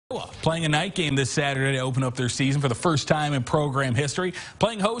playing a night game this Saturday to open up their season for the first time in program history,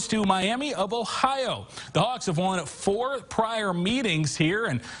 playing host to Miami of Ohio. The Hawks have won 4 prior meetings here,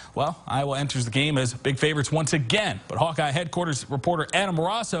 and, well, Iowa enters the game as big favorites once again. But Hawkeye headquarters reporter Adam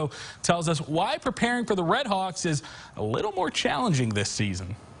Rosso tells us why preparing for the Red Hawks is a little more challenging this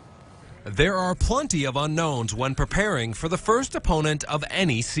season. There are plenty of unknowns when preparing for the first opponent of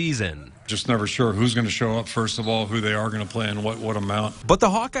any season. Just never sure who's going to show up, first of all, who they are going to play and what amount. But the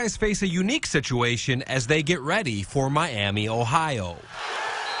Hawkeyes face a unique situation as they get ready for Miami, Ohio.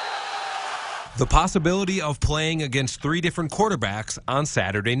 The possibility of playing against 3 different quarterbacks on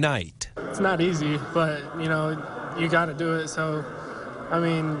Saturday night. It's not easy, but, you got to do it, so...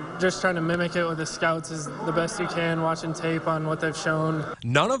 just trying to mimic it with the scouts is the best you can, watching tape on what they've shown.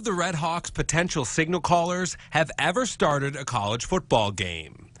 None of the Red Hawks' potential signal callers have ever started a college football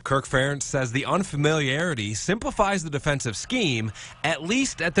game. Kirk Ferentz says the unfamiliarity simplifies the defensive scheme, at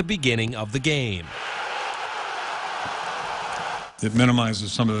least at the beginning of the game. It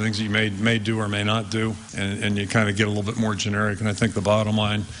minimizes some of the things that you may do or may not do, and you kind of get a little bit more generic. And I think the bottom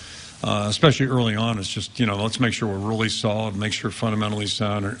line, especially early on, is just, let's make sure we're really solid, make sure fundamentally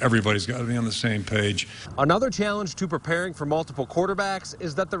sound, and everybody's got to be on the same page. Another challenge to preparing for multiple quarterbacks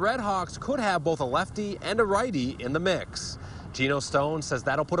is that the Red Hawks could have both a lefty and a righty in the mix. Geno Stone says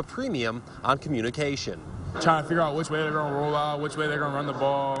that'll put a premium on communication. Trying to figure out which way they're going to roll out, which way they're going to run the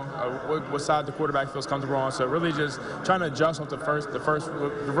ball, what side the quarterback feels comfortable on. So really just trying to adjust with the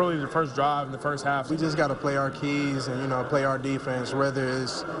first drive in the first half. We just got to play our keys and, play our defense, whether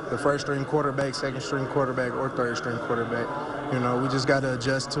it's the first-string quarterback, second-string quarterback, or third-string quarterback. We just got to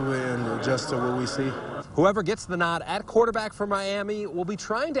adjust to it and adjust to what we see. Whoever gets the nod at quarterback for Miami will be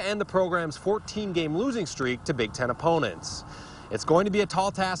trying to end the program's 14-game losing streak to Big Ten opponents. It's going to be a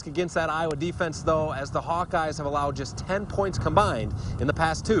tall task against that Iowa defense, though, as the Hawkeyes have allowed just 10 points combined in the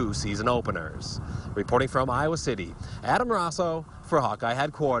past 2 season openers. Reporting from Iowa City, Adam Rosso for Hawkeye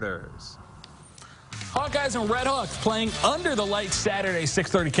headquarters. Hawkeyes and Red Hawks playing under the lights Saturday,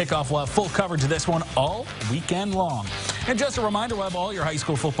 6:30 kickoff. We'll have full coverage of this one all weekend long. And just a reminder, we'll have all your high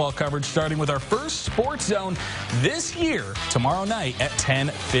school football coverage starting with our first Sports Zone this year, tomorrow night at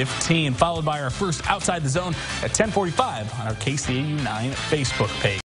 10:15, followed by our first Outside the Zone at 10:45 on our KCAU 9 Facebook page.